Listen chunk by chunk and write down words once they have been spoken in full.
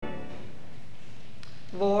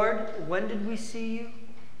Lord, when did we see you?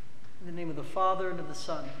 In the name of the Father, and of the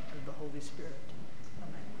Son, and of the Holy Spirit.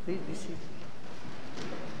 Amen. Please be seated.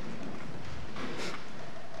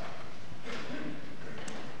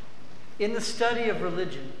 In the study of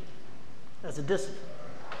religion as a discipline,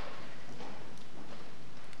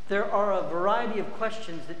 there are a variety of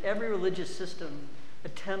questions that every religious system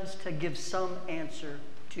attempts to give some answer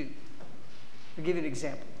to. I'll give you an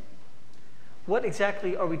example. What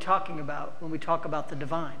exactly are we talking about when we talk about the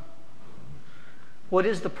divine? What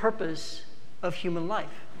is the purpose of human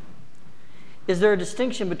life? Is there a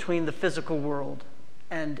distinction between the physical world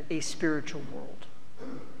and a spiritual world?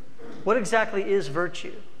 What exactly is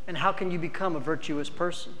virtue, and how can you become a virtuous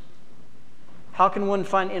person? How can one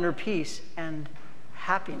find inner peace and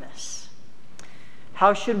happiness?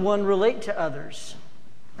 How should one relate to others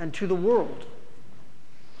and to the world?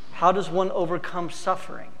 How does one overcome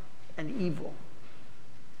suffering and evil?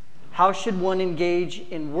 How should one engage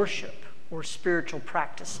in worship or spiritual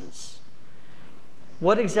practices?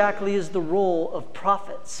 What exactly is the role of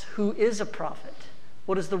prophets? Who is a prophet?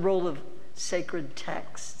 What is the role of sacred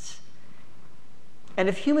texts? And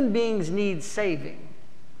if human beings need saving,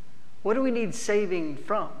 what do we need saving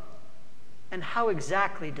from? And how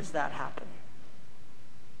exactly does that happen?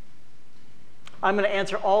 I'm going to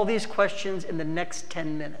answer all these questions in the next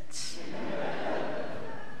 10 minutes.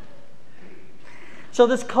 So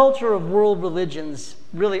this culture of world religions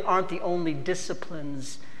really aren't the only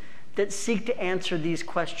disciplines that seek to answer these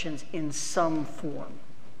questions in some form.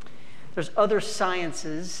 There's other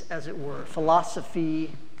sciences, as it were,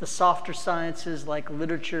 philosophy, the softer sciences like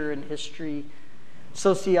literature and history,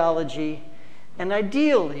 sociology, and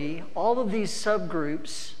ideally, all of these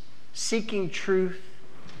subgroups seeking truth,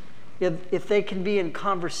 if they can be in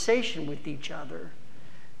conversation with each other,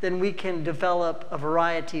 then we can develop a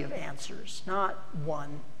variety of answers. Not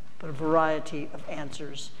one, but a variety of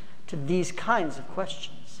answers to these kinds of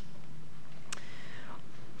questions.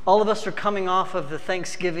 All of us are coming off of the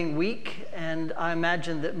Thanksgiving week, and I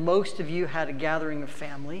imagine that most of you had a gathering of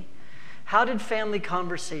family. How did family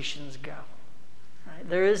conversations go? Right?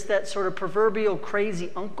 There is that sort of proverbial crazy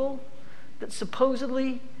uncle that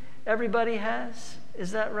supposedly everybody has.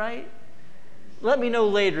 Is that right? Let me know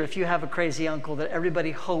later if you have a crazy uncle that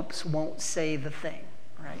everybody hopes won't say the thing,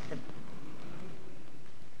 right?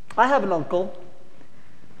 I have an uncle.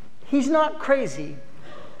 He's not crazy.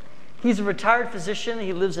 He's a retired physician.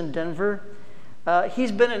 He lives in Denver.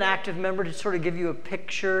 He's been an active member, to sort of give you a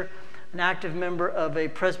picture, an active member of a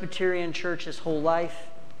Presbyterian church his whole life.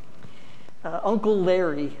 Uncle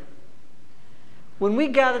Larry. When we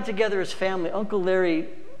gather together as family, Uncle Larry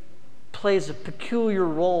plays a peculiar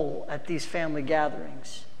role at these family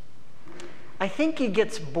gatherings. I think he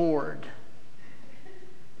gets bored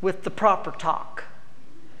with the proper talk.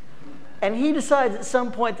 And he decides at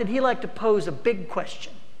some point that he'd like to pose a big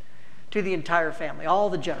question to the entire family, all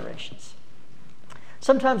the generations.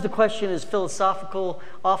 Sometimes the question is philosophical,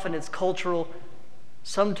 often it's cultural,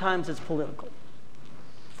 sometimes it's political.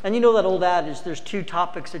 And you know that old adage, there's two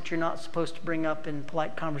topics that you're not supposed to bring up in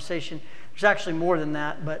polite conversation. There's actually more than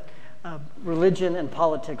that, but religion and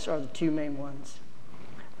politics are the two main ones.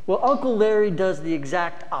 Well, Uncle Larry does the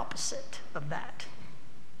exact opposite of that.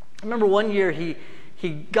 I remember one year he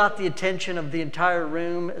got the attention of the entire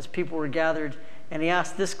room as people were gathered, and he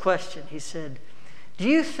asked this question. He said, "Do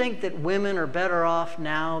you think that women are better off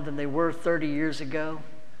now than they were 30 years ago?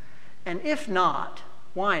 And if not,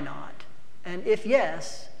 why not? And if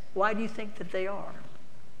yes, why do you think that they are?"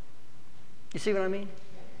 You see what I mean?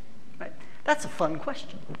 Right? That's a fun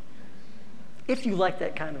question, if you like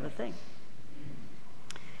that kind of a thing.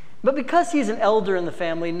 But because he's an elder in the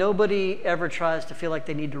family, nobody ever tries to feel like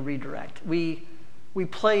they need to redirect. We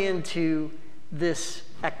play into this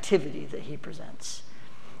activity that he presents.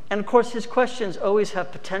 And of course, his questions always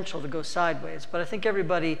have potential to go sideways, but I think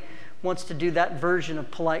everybody wants to do that version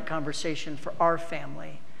of polite conversation for our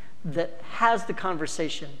family that has the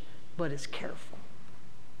conversation but is careful.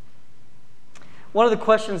 One of the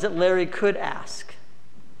questions that Larry could ask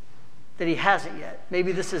that he hasn't yet,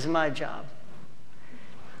 maybe this is my job,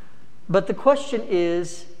 but the question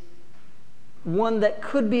is one that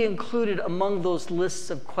could be included among those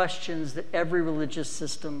lists of questions that every religious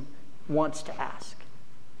system wants to ask.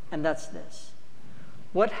 And that's this: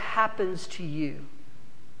 what happens to you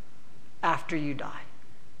after you die?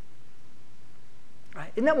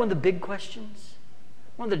 Right? Isn't that one of the big questions?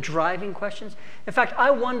 One of the driving questions? In fact,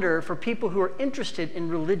 I wonder, for people who are interested in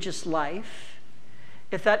religious life,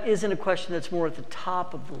 if that isn't a question that's more at the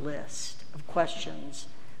top of the list of questions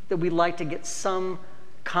that we'd like to get some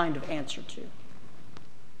kind of answer to.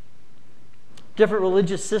 Different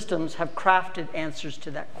religious systems have crafted answers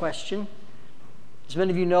to that question. As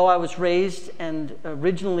many of you know, I was raised and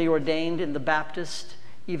originally ordained in the Baptist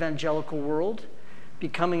evangelical world.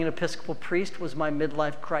 Becoming an Episcopal priest was my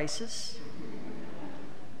midlife crisis.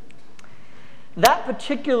 That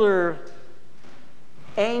particular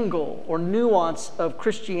angle or nuance of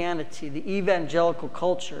Christianity, the evangelical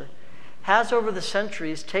culture, has over the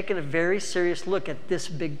centuries taken a very serious look at this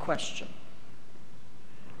big question.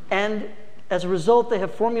 And as a result, they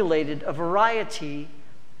have formulated a variety,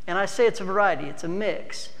 and I say it's a variety, it's a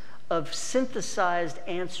mix of synthesized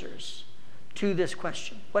answers to this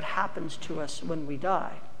question. What happens to us when we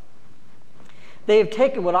die? They have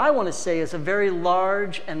taken what I want to say is a very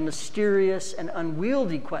large and mysterious and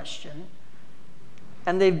unwieldy question,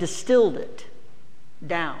 and they've distilled it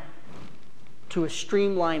down to a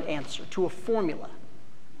streamlined answer, to a formula.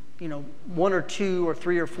 One or two or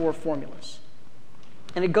three or four formulas.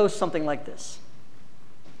 And it goes something like this.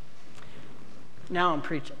 Now I'm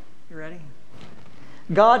preaching. You ready?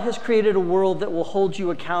 God has created a world that will hold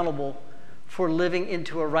you accountable for living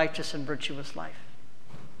into a righteous and virtuous life.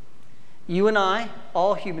 You and I,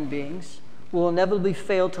 all human beings, will inevitably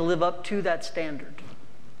fail to live up to that standard.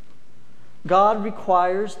 God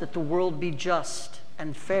requires that the world be just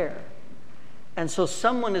and fair. And so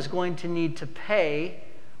someone is going to need to pay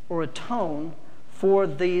or atone for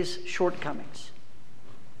these shortcomings.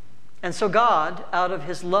 And so God, out of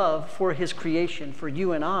his love for his creation, for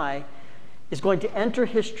you and I, is going to enter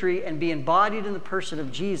history and be embodied in the person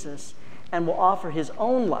of Jesus and will offer his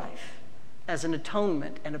own life as an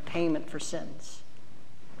atonement and a payment for sins.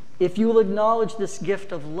 If you will acknowledge this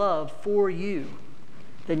gift of love for you,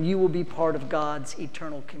 then you will be part of God's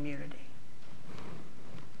eternal community.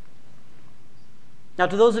 Now,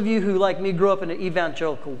 to those of you who, like me, grew up in an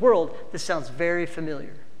evangelical world, this sounds very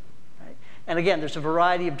familiar. Right? And again, there's a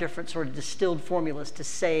variety of different sort of distilled formulas to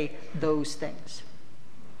say those things.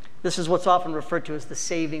 This is what's often referred to as the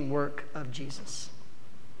saving work of Jesus.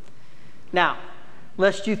 Now,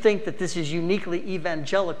 lest you think that this is uniquely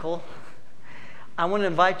evangelical, I want to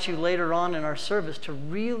invite you later on in our service to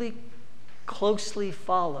really closely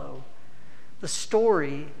follow the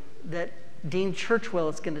story that Dean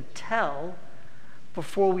Churchwell is going to tell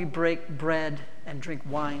before we break bread and drink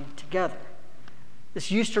wine together. This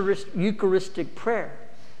Eucharistic prayer,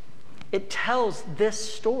 it tells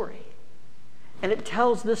this story. And it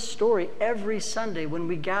tells this story every Sunday when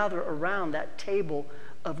we gather around that table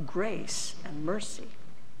of grace and mercy.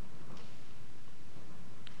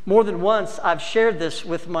 More than once, I've shared this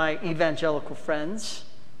with my evangelical friends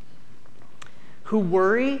who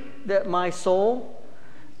worry that my soul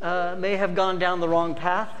may have gone down the wrong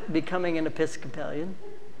path, becoming an Episcopalian.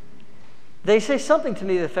 They say something to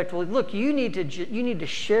me that effectively, look, you need to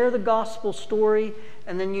share the gospel story,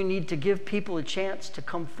 and then you need to give people a chance to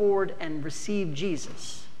come forward and receive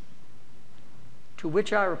Jesus. To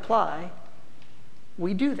which I reply,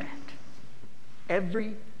 we do that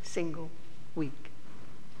every single week.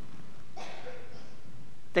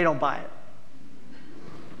 They don't buy it.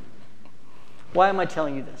 Why am I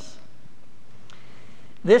telling you this?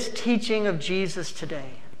 This teaching of Jesus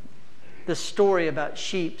today, this story about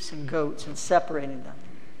sheep and goats and separating them,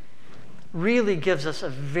 really gives us a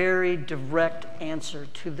very direct answer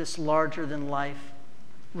to this larger-than-life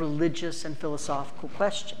religious and philosophical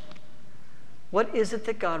question. What is it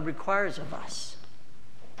that God requires of us?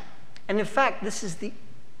 And in fact, this is the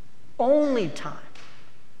only time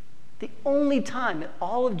in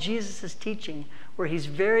all of Jesus' teaching where he's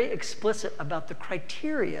very explicit about the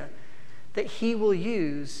criteria that he will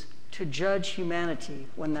use to judge humanity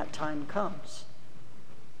when that time comes.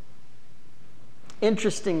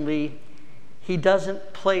 Interestingly, he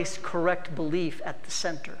doesn't place correct belief at the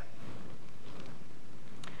center.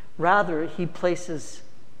 Rather, he places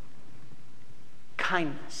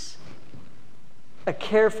kindness, a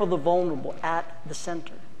care for the vulnerable at the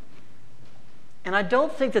center. And I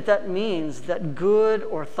don't think that means that good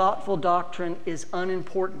or thoughtful doctrine is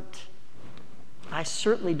unimportant. I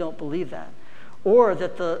certainly don't believe that. Or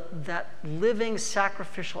that that living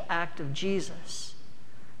sacrificial act of Jesus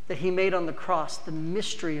that he made on the cross, the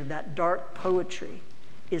mystery of that dark poetry,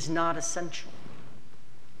 is not essential.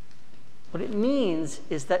 What it means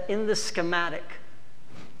is that in the schematic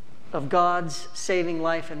of God's saving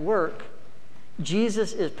life and work,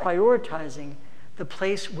 Jesus is prioritizing the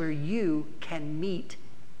place where you can meet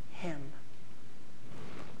him.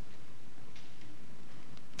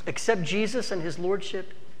 Accept Jesus and his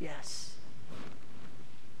lordship? Yes.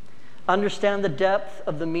 Understand the depth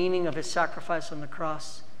of the meaning of his sacrifice on the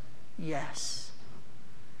cross? Yes.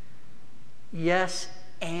 Yes,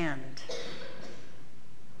 and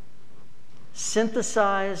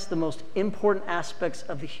Synthesize the most important aspects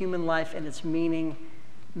of the human life and its meaning.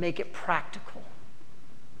 Make it practical.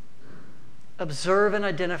 Observe and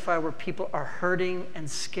identify where people are hurting and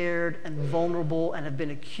scared and vulnerable and have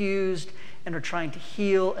been accused and are trying to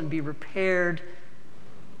heal and be repaired.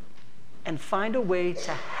 And find a way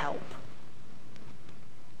to help.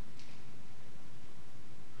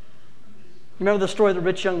 Remember the story of the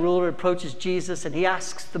rich young ruler approaches Jesus and he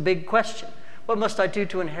asks the big question, what must I do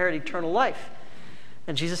to inherit eternal life?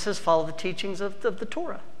 And Jesus says, follow the teachings of the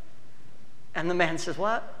Torah. And the man says,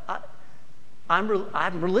 well, I'm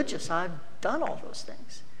religious. I've done all those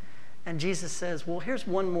things. And Jesus says, well, here's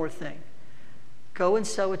one more thing. Go and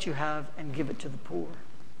sell what you have and give it to the poor.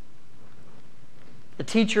 The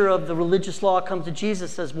teacher of the religious law comes to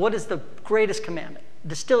Jesus and says, what is the greatest commandment?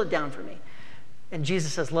 Distill it down for me. And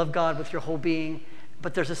Jesus says, love God with your whole being.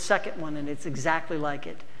 But there's a second one, and it's exactly like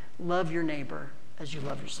it. Love your neighbor as you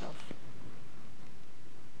love yourself.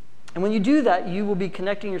 And when you do that, you will be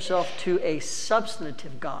connecting yourself to a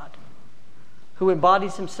substantive God who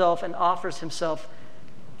embodies himself and offers himself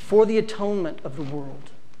for the atonement of the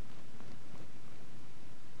world.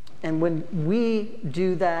 And when we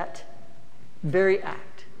do that very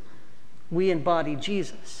act, we embody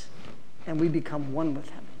Jesus and we become one with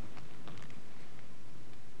him.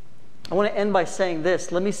 I want to end by saying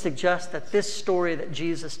this. Let me suggest that this story that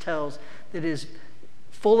Jesus tells that is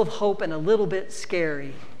full of hope and a little bit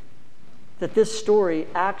scary, that this story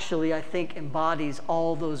actually, I think, embodies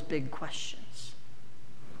all those big questions.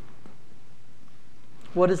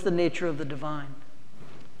 What is the nature of the divine?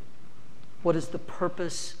 What is the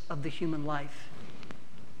purpose of the human life?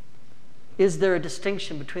 Is there a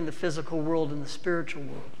distinction between the physical world and the spiritual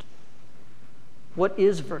world? What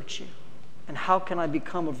is virtue? And how can I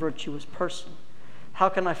become a virtuous person? How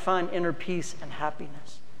can I find inner peace and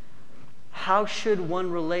happiness? How should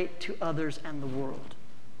one relate to others and the world?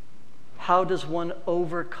 How does one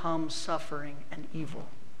overcome suffering and evil?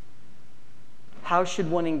 How should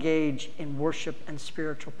one engage in worship and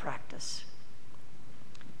spiritual practice?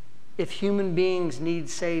 If human beings need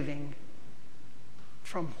saving,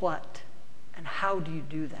 from what? And how do you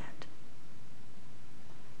do that?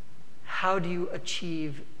 How do you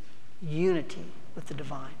achieve unity with the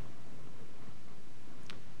divine?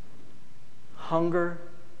 Hunger,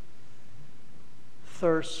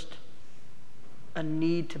 thirst, a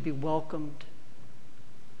need to be welcomed,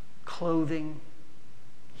 clothing,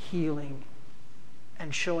 healing,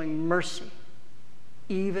 and showing mercy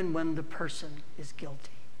even when the person is guilty.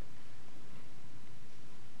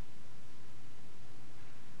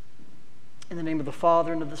 In the name of the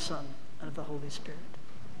Father, and of the Son, and of the Holy Spirit.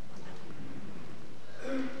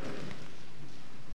 Amen.